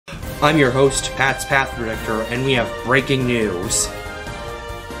I'm your host, Pat's Path Predictor, and we have breaking news.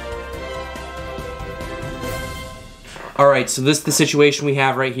 Alright, so this is the situation we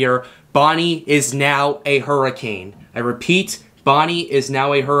have right here. Bonnie is now a hurricane. I repeat, Bonnie is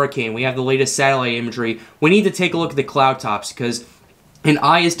now a hurricane. We have the latest satellite imagery. We need to take a look at the cloud tops because an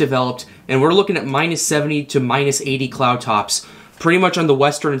eye is developed, and we're looking at minus 70 to minus 80 cloud tops, pretty much on the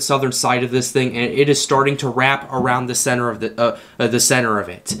western and southern side of this thing, and it is starting to wrap around the center of the center of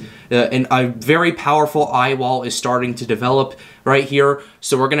it. And a very powerful eye wall is starting to develop right here,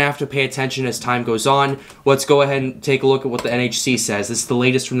 so we're going to have to pay attention as time goes on. Let's go ahead and take a look at what the NHC says. This is the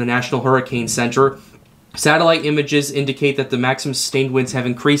latest from the National Hurricane Center. Satellite images indicate that the maximum sustained winds have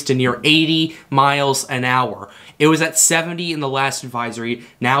increased to near 80 miles an hour. It was at 70 in the last advisory.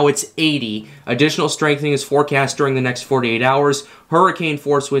 Now it's 80. Additional strengthening is forecast during the next 48 hours. Hurricane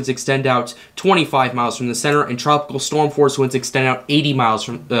force winds extend out 25 miles from the center, and tropical storm force winds extend out 80 miles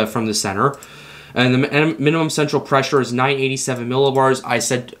from the center. And the minimum central pressure is 987 millibars.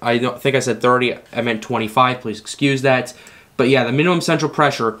 I don't think I said 30. I meant 25. Please excuse that. But yeah, the minimum central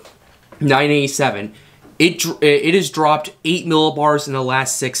pressure, 987. It has dropped 8 millibars in the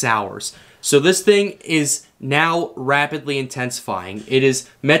last 6 hours. So this thing is now rapidly intensifying. It has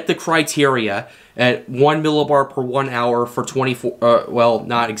met the criteria at 1 millibar per 1 hour for 24, well,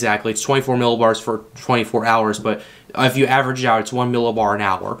 not exactly. It's 24 millibars for 24 hours, but if you average it out, it's 1 millibar an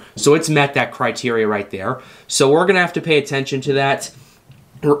hour. So it's met that criteria right there. So we're going to have to pay attention to that.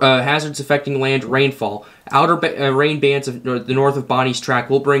 Hazards affecting land rainfall. Outer rain bands of the north of Bonnie's track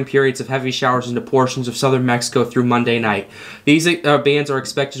will bring periods of heavy showers into portions of southern Mexico through Monday night. These bands are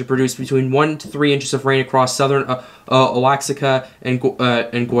expected to produce between 1 to 3 inches of rain across southern Oaxaca and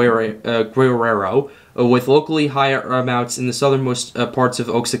Guerrero, with locally higher amounts in the southernmost parts of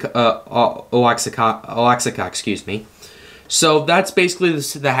Oaxaca. Excuse me. So that's basically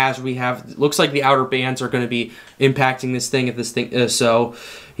the hazard we have. It looks like the outer bands are going to be impacting this thing. So,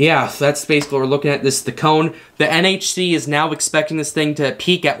 yeah, that's basically what we're looking at. This is the cone. The NHC is now expecting this thing to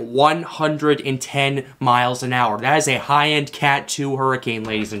peak at 110 miles an hour. That is a high-end Cat 2 hurricane,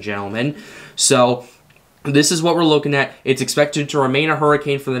 ladies and gentlemen. So this is what we're looking at. It's expected to remain a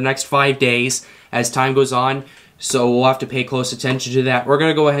hurricane for the next 5 days as time goes on. So we'll have to pay close attention to that. We're going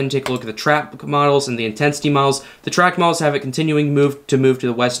to go ahead and take a look at the track models and the intensity models. The track models have it continuing to move to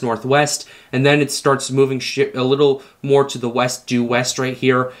the west-northwest, and then it starts moving a little more to the west-due west right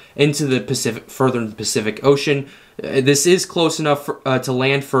here into the Pacific, further into the Pacific Ocean. This is close enough to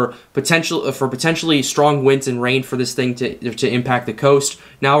land for potentially strong winds and rain for this thing to impact the coast.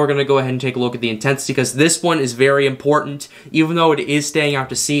 Now we're going to go ahead and take a look at the intensity because this one is very important. Even though it is staying out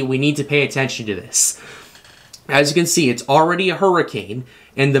to sea, we need to pay attention to this. As you can see, it's already a hurricane,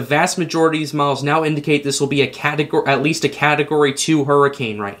 and the vast majority of these models now indicate this will be at least a Category 2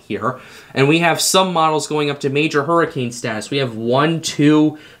 hurricane right here. And we have some models going up to major hurricane status. We have 1,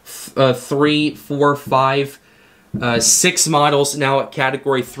 2, 3, 4, 5, 6 models now at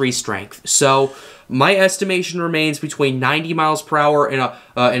Category 3 strength. So my estimation remains between 90 miles per hour and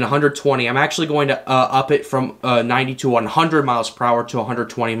 120. I'm actually going to up it from 90 to 100 miles per hour to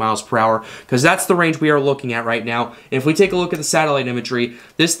 120 miles per hour because that's the range we are looking at right now. And if we take a look at the satellite imagery,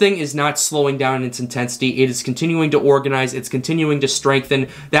 this thing is not slowing down in its intensity. It is continuing to organize. It's continuing to strengthen.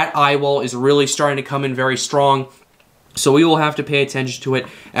 That eye wall is really starting to come in very strong. So we will have to pay attention to it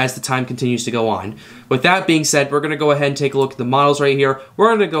as the time continues to go on. With that being said, we're going to go ahead and take a look at the models right here. We're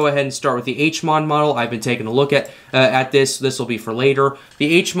going to go ahead and start with the HMON model. I've been taking a look at this. This will be for later.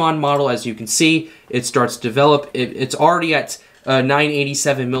 The HMON model, as you can see, it starts to develop. It's already at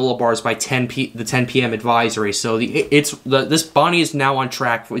 987 millibars by the 10 p.m. advisory. So this Bonnie is now on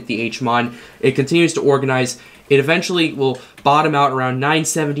track with the HMON. It continues to organize. It eventually will bottom out around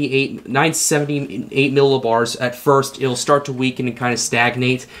 978 millibars at first. It'll start to weaken and kind of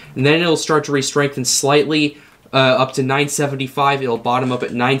stagnate, and then it'll start to re-strengthen slightly up to 975. It'll bottom up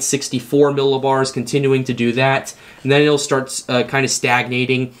at 964 millibars, continuing to do that, and then it'll start kind of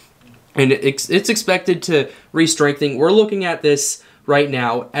stagnating, and it's expected to re-strengthen. We're looking at this right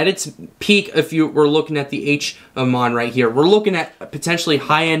now at its peak. If you were looking at the HMON right here, we're looking at potentially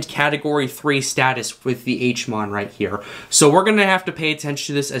high-end Category 3 status with the HMON right here. So we're going to have to pay attention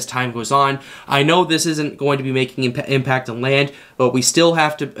to this as time goes on. I know this isn't going to be making impact on land, but we still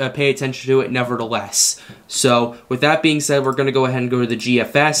have to pay attention to it nevertheless. So with that being said, we're going to go ahead and go to the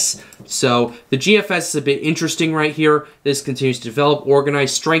GFS. So the GFS is a bit interesting right here. This continues to develop,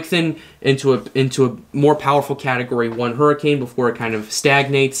 organize, strengthen into a more powerful Category 1 hurricane before it kind of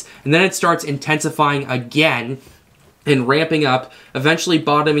stagnates, and then it starts intensifying again and ramping up, eventually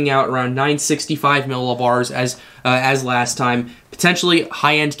bottoming out around 965 millibars as last time. Potentially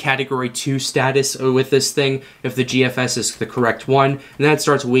high-end Category 2 status with this thing if the GFS is the correct one, and then it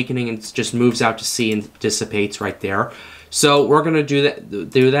starts weakening and just moves out to sea and dissipates right there. So we're going to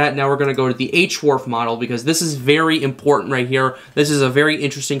do that. Now we're going to go to the HWRF model because this is very important right here. This is a very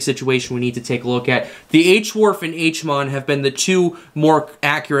interesting situation we need to take a look at. The HWRF and HMON have been the two more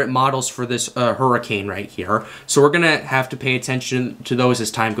accurate models for this hurricane right here. So we're going to have to pay attention to those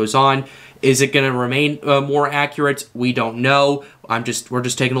as time goes on. Is it going to remain more accurate? We don't know. We're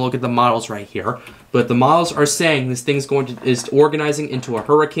just taking a look at the models right here. But the models are saying this thing's is organizing into a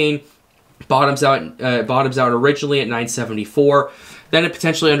hurricane. Bottoms out originally at 974. Then it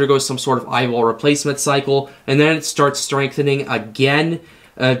potentially undergoes some sort of eyeball replacement cycle, and then it starts strengthening again.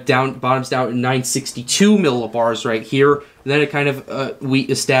 Bottoms out at 962 millibars right here. And then it kind of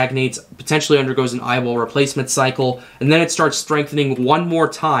stagnates, potentially undergoes an eyeball replacement cycle, and then it starts strengthening one more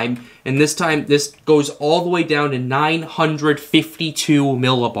time. And this time, this goes all the way down to 952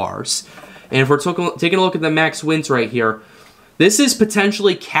 millibars. And if we're taking a look at the max winds right here, this is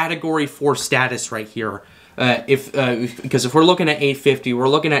potentially Category 4 status right here. Because if we're looking at 850, we're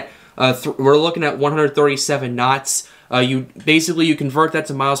looking at 137 knots. You convert that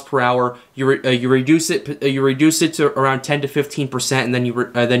to miles per hour. You reduce it to around 10 to 15%, and then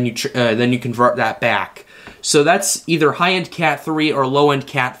you convert that back. So that's either high-end Cat 3 or low-end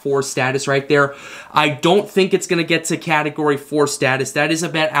Cat 4 status right there. I don't think it's going to get to Category 4 status. That is a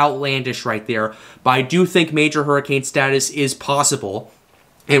bit outlandish right there. But I do think major hurricane status is possible.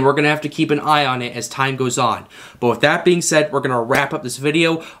 And we're going to have to keep an eye on it as time goes on. But with that being said, we're going to wrap up this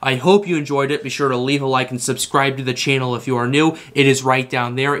video. I hope you enjoyed it. Be sure to leave a like and subscribe to the channel if you are new. It is right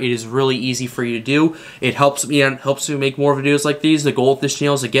down there. It is really easy for you to do. It helps me and helps me make more videos like these. The goal of this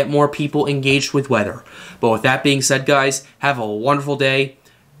channel is to get more people engaged with weather. But with that being said, guys, have a wonderful day.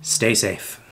 Stay safe.